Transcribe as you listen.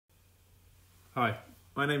Hi,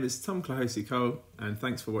 my name is Tom Clohosy and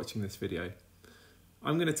thanks for watching this video.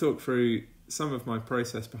 I'm going to talk through some of my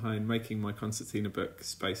process behind making my concertina book,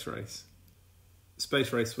 Space Race.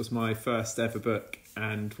 Space Race was my first ever book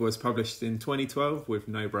and was published in 2012 with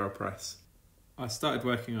No Brow Press. I started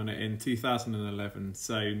working on it in 2011,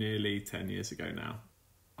 so nearly 10 years ago now.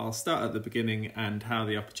 I'll start at the beginning and how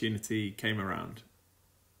the opportunity came around.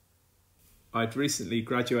 I'd recently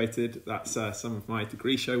graduated, that's some of my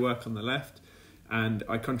degree show work on the left, and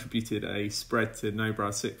I contributed a spread to No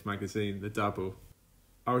Brow 6 magazine, The Double.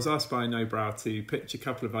 I was asked by No Brow to pitch a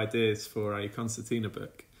couple of ideas for a concertina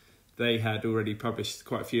book. They had already published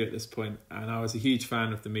quite a few at this point, and I was a huge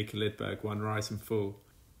fan of the Mika Lidberg one, Rise and Fall.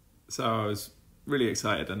 So I was really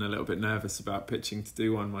excited and a little bit nervous about pitching to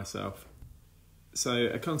do one myself. So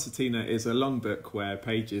a concertina is a long book where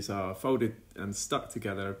pages are folded and stuck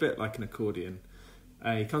together a bit like an accordion.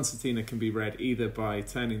 A concertina can be read either by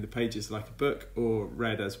turning the pages like a book or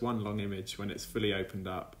read as one long image when it's fully opened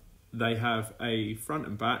up. They have a front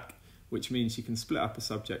and back, which means you can split up a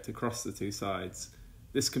subject across the two sides.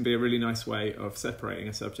 This can be a really nice way of separating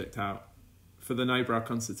a subject out. For the No Brow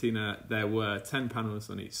concertina, there were 10 panels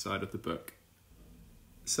on each side of the book.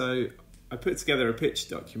 So I put together a pitch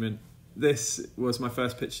document. This was my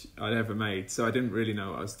first pitch I'd ever made, so I didn't really know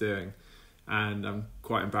what I was doing. And I'm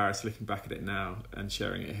quite embarrassed looking back at it now and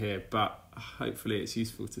sharing it here, but hopefully it's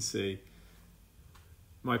useful to see.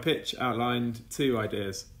 My pitch outlined two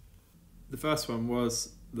ideas. The first one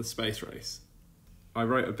was the space race. I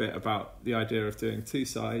wrote a bit about the idea of doing two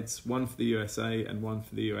sides, one for the USA and one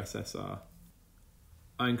for the USSR.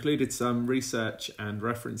 I included some research and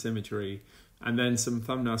reference imagery and then some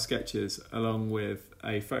thumbnail sketches along with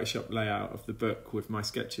a Photoshop layout of the book with my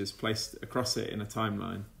sketches placed across it in a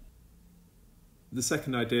timeline. The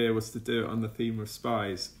second idea was to do it on the theme of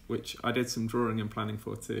spies, which I did some drawing and planning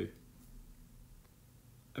for too.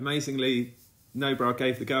 Amazingly, No Brow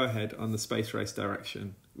gave the go-ahead on the space race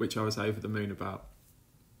direction, which I was over the moon about.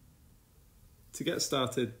 To get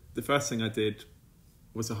started, the first thing I did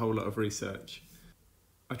was a whole lot of research.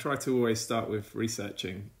 I try to always start with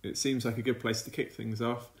researching. It seems like a good place to kick things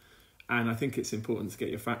off, and I think it's important to get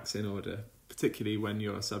your facts in order, particularly when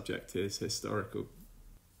your subject is historical.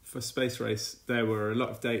 For Space Race, there were a lot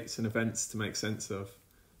of dates and events to make sense of.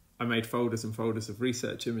 I made folders and folders of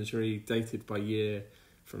research imagery dated by year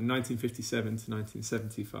from 1957 to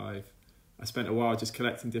 1975. I spent a while just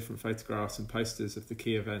collecting different photographs and posters of the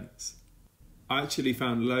key events. I actually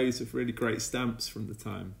found loads of really great stamps from the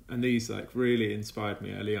time, and these really inspired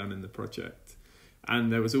me early on in the project.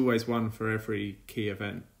 And there was always one for every key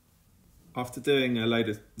event. After doing a load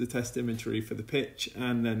of the test imagery for the pitch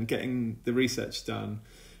and then getting the research done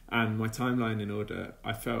and my timeline in order,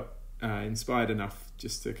 I felt inspired enough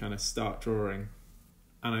just to kind of start drawing.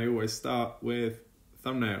 And I always start with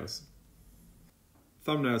thumbnails.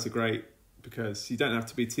 Thumbnails are great because you don't have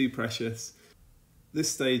to be too precious.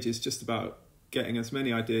 This stage is just about getting as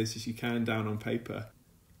many ideas as you can down on paper.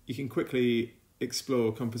 You can quickly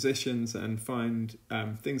explore compositions and find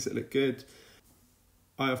things that look good.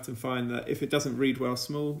 I often find that if it doesn't read well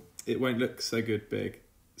small, it won't look so good big.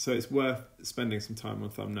 So it's worth spending some time on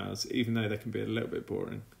thumbnails, even though they can be a little bit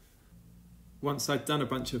boring. Once I'd done a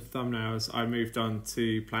bunch of thumbnails, I moved on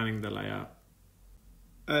to planning the layout.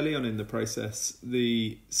 Early on in the process,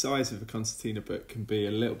 the size of a concertina book can be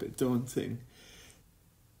a little bit daunting.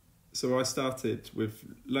 So I started with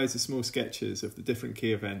loads of small sketches of the different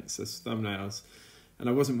key events as thumbnails, and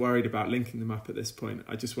I wasn't worried about linking them up at this point.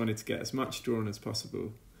 I just wanted to get as much drawn as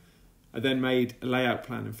possible. I then made a layout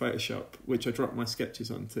plan in Photoshop, which I dropped my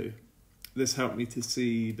sketches onto. This helped me to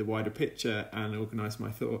see the wider picture and organise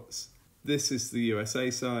my thoughts. This is the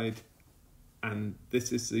USA side, and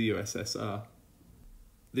this is the USSR.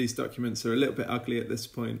 These documents are a little bit ugly at this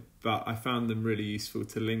point, but I found them really useful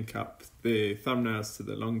to link up the thumbnails to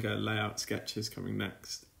the longer layout sketches coming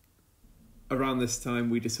next. Around this time,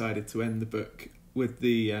 we decided to end the book with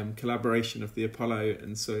the collaboration of the Apollo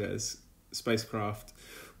and Soyuz spacecraft,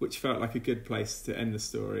 which felt like a good place to end the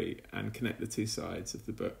story and connect the two sides of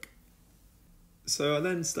the book. So I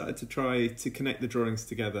then started to try to connect the drawings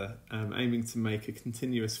together, aiming to make a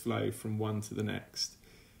continuous flow from one to the next.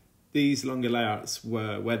 These longer layouts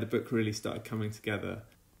were where the book really started coming together.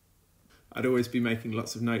 I'd always be making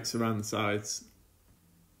lots of notes around the sides.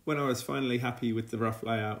 When I was finally happy with the rough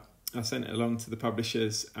layout, I sent it along to the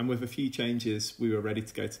publishers, and with a few changes, we were ready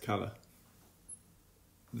to go to colour.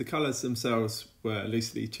 The colours themselves were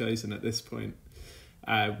loosely chosen at this point.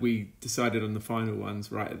 We decided on the final ones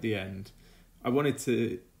right at the end. I wanted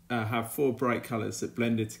to have 4 bright colours that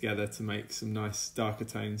blended together to make some nice darker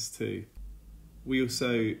tones too. We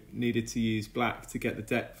also needed to use black to get the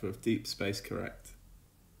depth of deep space correct.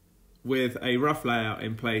 With a rough layout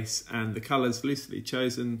in place and the colours loosely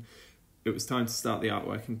chosen, it was time to start the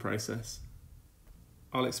artworking process.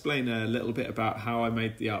 I'll explain a little bit about how I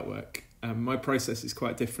made the artwork. My process is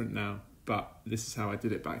quite different now, but this is how I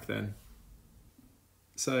did it back then.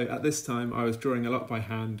 So at this time I was drawing a lot by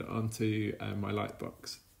hand onto my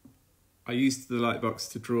lightbox. I used the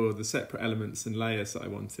lightbox to draw the separate elements and layers that I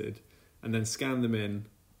wanted, and then scan them in.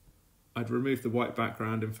 I'd remove the white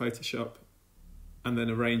background in Photoshop, and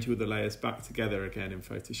then arrange all the layers back together again in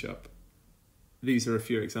Photoshop. These are a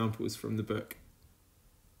few examples from the book.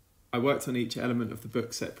 I worked on each element of the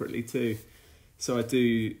book separately too. So I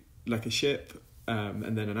do like a ship,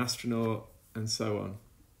 and then an astronaut, and so on.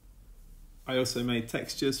 I also made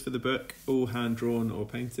textures for the book, all hand-drawn or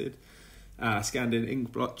painted, scanned in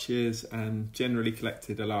ink blotches, and generally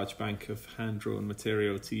collected a large bank of hand-drawn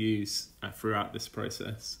material to use throughout this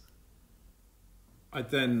process. I'd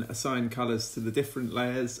then assign colours to the different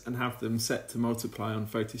layers and have them set to multiply on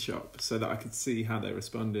Photoshop so that I could see how they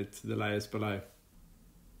responded to the layers below.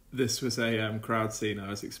 This was a crowd scene I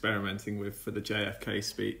was experimenting with for the JFK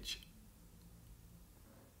speech.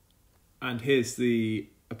 And here's the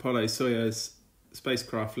Apollo-Soyuz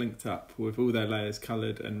spacecraft linked up with all their layers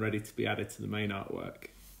coloured and ready to be added to the main artwork.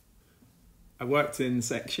 I worked in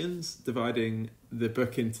sections, dividing the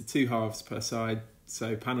book into 2 halves per side,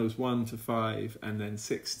 so panels 1 to 5 and then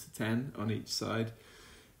 6 to 10 on each side.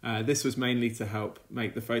 This was mainly to help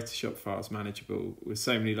make the Photoshop files manageable. With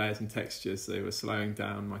so many layers and textures, they were slowing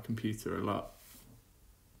down my computer a lot.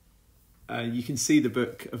 You can see the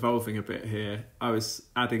book evolving a bit here. I was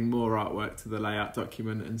adding more artwork to the layout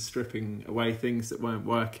document and stripping away things that weren't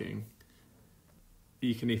working.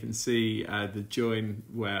 You can even see the join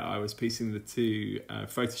where I was piecing the 2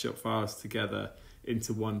 Photoshop files together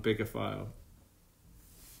into one bigger file.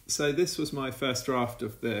 So this was my first draft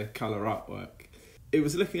of the colour artwork. It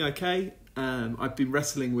was looking okay. I'd been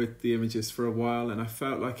wrestling with the images for a while and I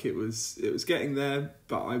felt like it was getting there,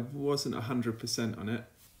 but I wasn't 100% on it.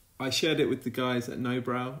 I shared it with the guys at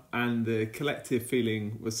Nobrow, and the collective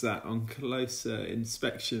feeling was that on closer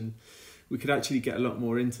inspection we could actually get a lot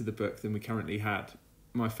more into the book than we currently had.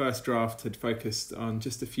 My first draft had focused on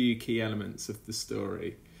just a few key elements of the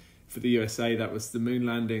story. For the USA, that was the moon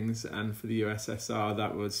landings, and for the USSR,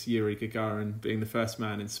 that was Yuri Gagarin being the first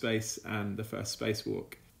man in space and the first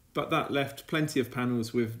spacewalk. But that left plenty of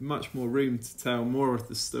panels with much more room to tell more of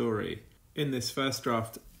the story. In this first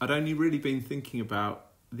draft, I'd only really been thinking about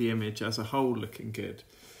the image as a whole looking good.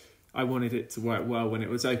 I wanted it to work well when it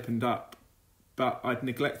was opened up, but I'd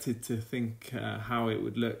neglected to think how it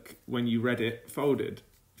would look when you read it folded.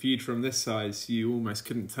 Viewed from this size, you almost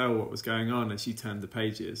couldn't tell what was going on as you turned the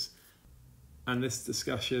pages. And this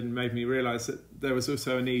discussion made me realise that there was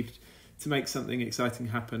also a need to make something exciting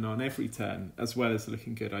happen on every turn, as well as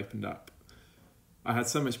looking good opened up. I had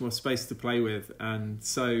so much more space to play with, and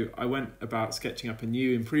so I went about sketching up a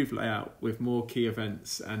new, improved layout with more key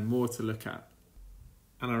events and more to look at.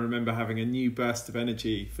 And I remember having a new burst of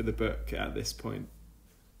energy for the book at this point.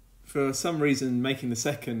 For some reason, making the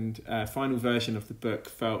second final version of the book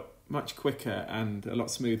felt much quicker and a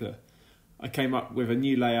lot smoother. I came up with a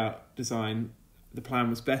new layout design, the plan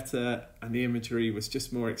was better, and the imagery was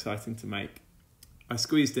just more exciting to make. I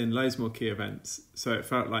squeezed in loads more key events, so it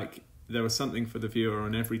felt like there was something for the viewer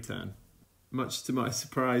on every turn. Much to my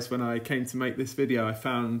surprise, when I came to make this video, I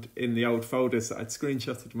found in the old folders that I'd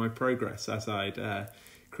screenshotted my progress as I'd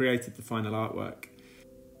created the final artwork.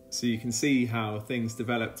 So you can see how things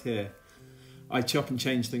developed here. I chop and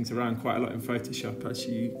change things around quite a lot in Photoshop, as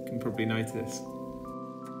you can probably notice.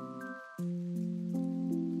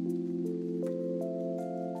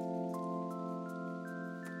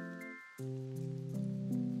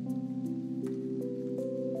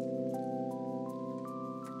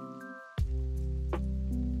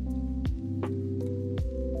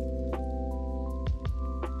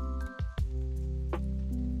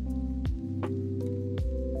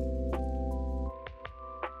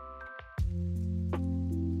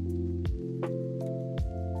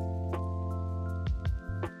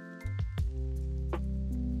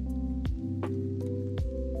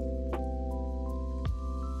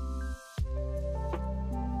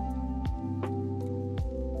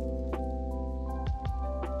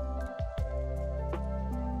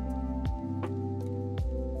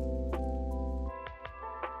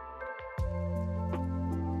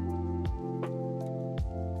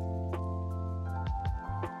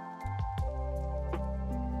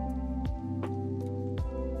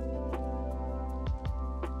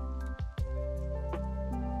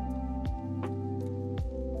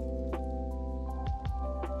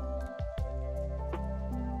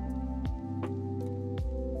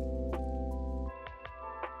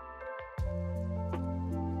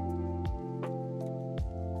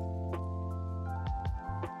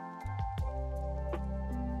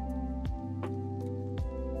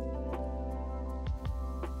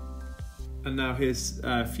 And now here's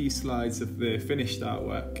a few slides of the finished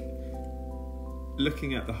artwork.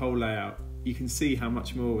 Looking at the whole layout, you can see how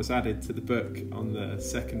much more was added to the book on the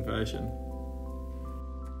second version.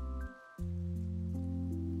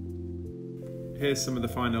 Here's some of the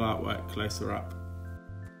final artwork closer up.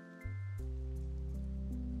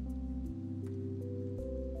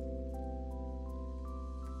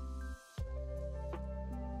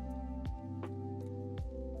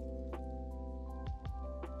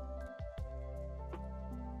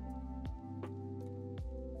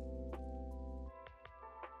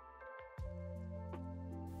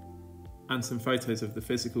 And some photos of the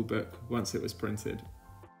physical book once it was printed.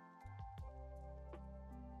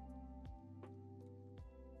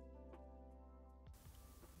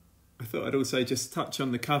 I thought I'd also just touch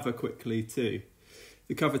on the cover quickly too.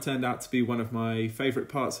 The cover turned out to be one of my favourite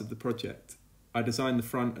parts of the project. I designed the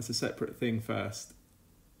front as a separate thing first.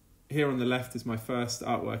 Here on the left is my first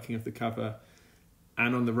artworking of the cover,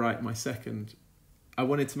 and on the right my second. I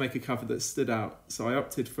wanted to make a cover that stood out, so I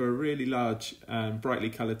opted for a really large and brightly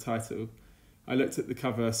coloured title. I looked at the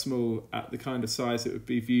cover small at the kind of size it would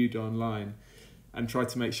be viewed online and tried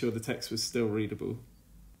to make sure the text was still readable.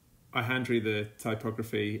 I hand drew the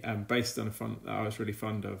typography based on a font that I was really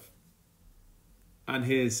fond of. And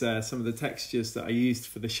here's some of the textures that I used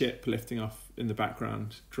for the ship lifting off in the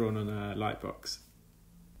background, drawn on a lightbox.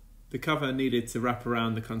 The cover needed to wrap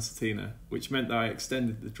around the concertina, which meant that I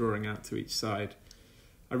extended the drawing out to each side.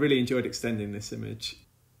 I really enjoyed extending this image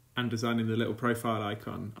and designing the little profile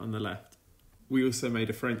icon on the left. We also made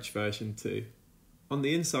a French version too. On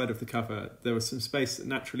the inside of the cover, there was some space that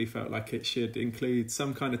naturally felt like it should include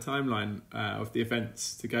some kind of timeline of the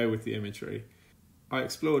events to go with the imagery. I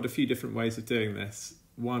explored a few different ways of doing this.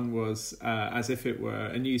 One was as if it were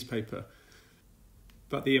a newspaper,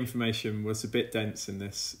 but the information was a bit dense in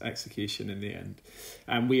this execution in the end.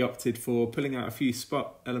 And we opted for pulling out a few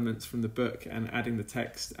spot elements from the book and adding the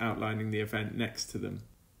text outlining the event next to them.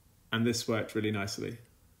 And this worked really nicely.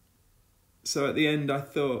 So at the end, I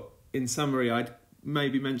thought, in summary, I'd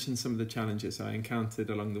maybe mention some of the challenges I encountered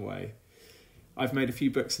along the way. I've made a few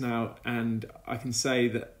books now, and I can say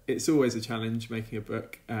that it's always a challenge making a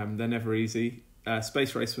book. They're never easy.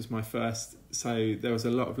 Space Race was my first, so there was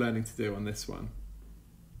a lot of learning to do on this one.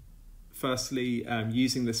 Firstly,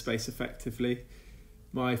 using the space effectively.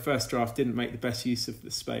 My first draft didn't make the best use of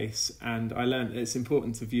the space, and I learned it's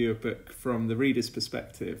important to view a book from the reader's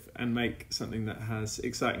perspective and make something that has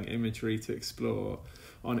exciting imagery to explore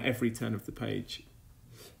on every turn of the page.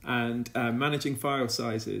 And managing file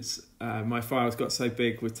sizes. My files got so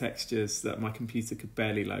big with textures that my computer could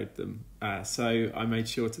barely load them. So I made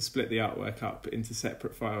sure to split the artwork up into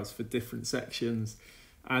separate files for different sections,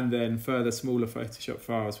 and then further smaller Photoshop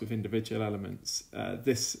files with individual elements.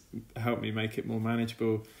 This helped me make it more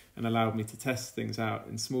manageable and allowed me to test things out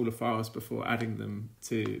in smaller files before adding them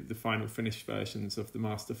to the final finished versions of the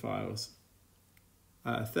master files.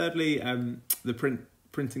 Thirdly, the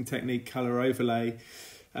printing technique, colour overlay.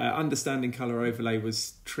 Understanding colour overlay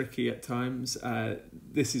was tricky at times.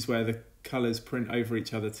 This is where the colours print over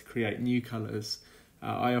each other to create new colours.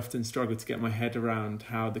 I often struggled to get my head around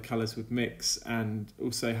how the colours would mix and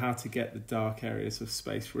also how to get the dark areas of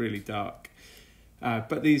space really dark.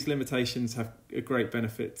 But these limitations have a great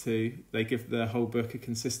benefit too. They give the whole book a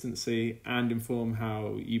consistency and inform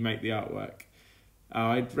how you make the artwork.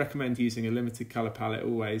 I'd recommend using a limited colour palette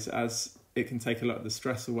always, as it can take a lot of the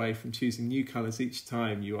stress away from choosing new colours each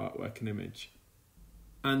time you artwork an image.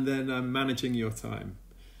 And then managing your time.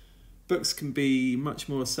 Books can be much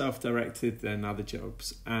more self-directed than other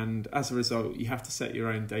jobs, and as a result you have to set your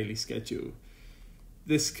own daily schedule.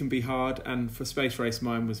 This can be hard, and for Space Race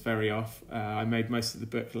mine was very off. I made most of the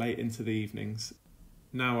book late into the evenings.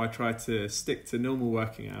 Now I try to stick to normal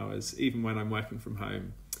working hours even when I'm working from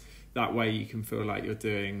home. That way you can feel like you're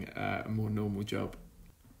doing a more normal job.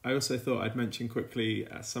 I also thought I'd mention quickly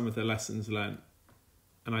some of the lessons learnt,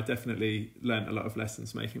 and I definitely learnt a lot of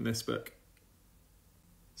lessons making this book.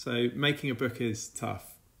 So making a book is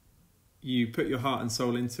tough. You put your heart and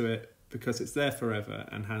soul into it because it's there forever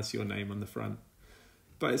and has your name on the front.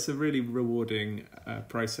 But it's a really rewarding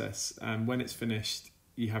process, and when it's finished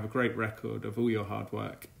you have a great record of all your hard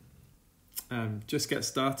work. Just get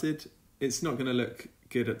started. It's not going to look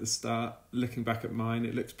good at the start. Looking back at mine,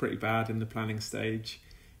 it looked pretty bad in the planning stage,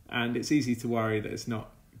 and it's easy to worry that it's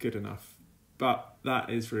not good enough, but that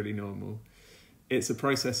is really normal. It's a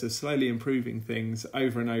process of slowly improving things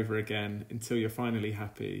over and over again until you're finally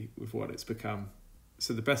happy with what it's become.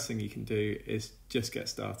 So the best thing you can do is just get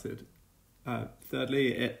started.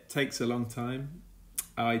 Thirdly, it takes a long time.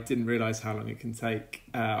 I didn't realise how long it can take.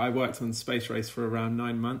 I worked on Space Race for around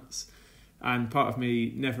 9 months. And part of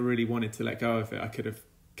me never really wanted to let go of it. I could have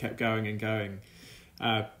kept going and going.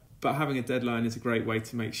 But having a deadline is a great way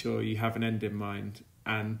to make sure you have an end in mind,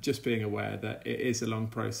 and just being aware that it is a long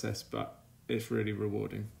process, but it's really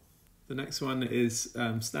rewarding. The next one is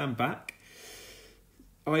stand back.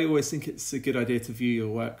 I always think it's a good idea to view your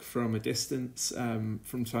work from a distance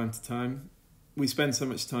from time to time. We spend so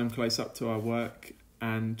much time close up to our work,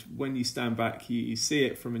 and when you stand back, you see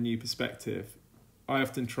it from a new perspective. I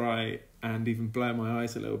often try and even blur my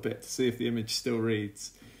eyes a little bit to see if the image still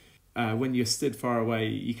reads. When you're stood far away,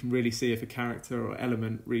 you can really see if a character or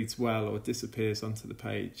element reads well or disappears onto the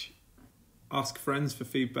page. Ask friends for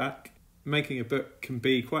feedback. Making a book can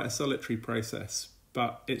be quite a solitary process,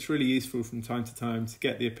 but it's really useful from time to time to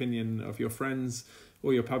get the opinion of your friends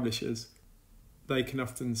or your publishers. They can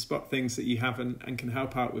often spot things that you haven't and can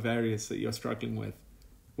help out with areas that you're struggling with.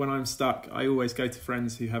 When I'm stuck, I always go to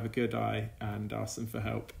friends who have a good eye and ask them for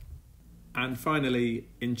help. And finally,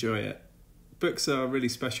 enjoy it. Books are really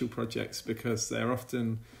special projects because they're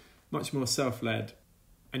often much more self-led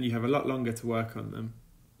and you have a lot longer to work on them.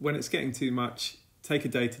 When it's getting too much, take a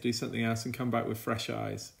day to do something else and come back with fresh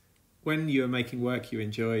eyes. When you are making work you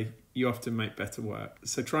enjoy, you often make better work.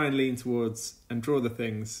 So try and lean towards and draw the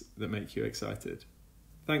things that make you excited.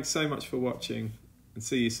 Thanks so much for watching, and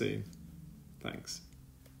see you soon. Thanks.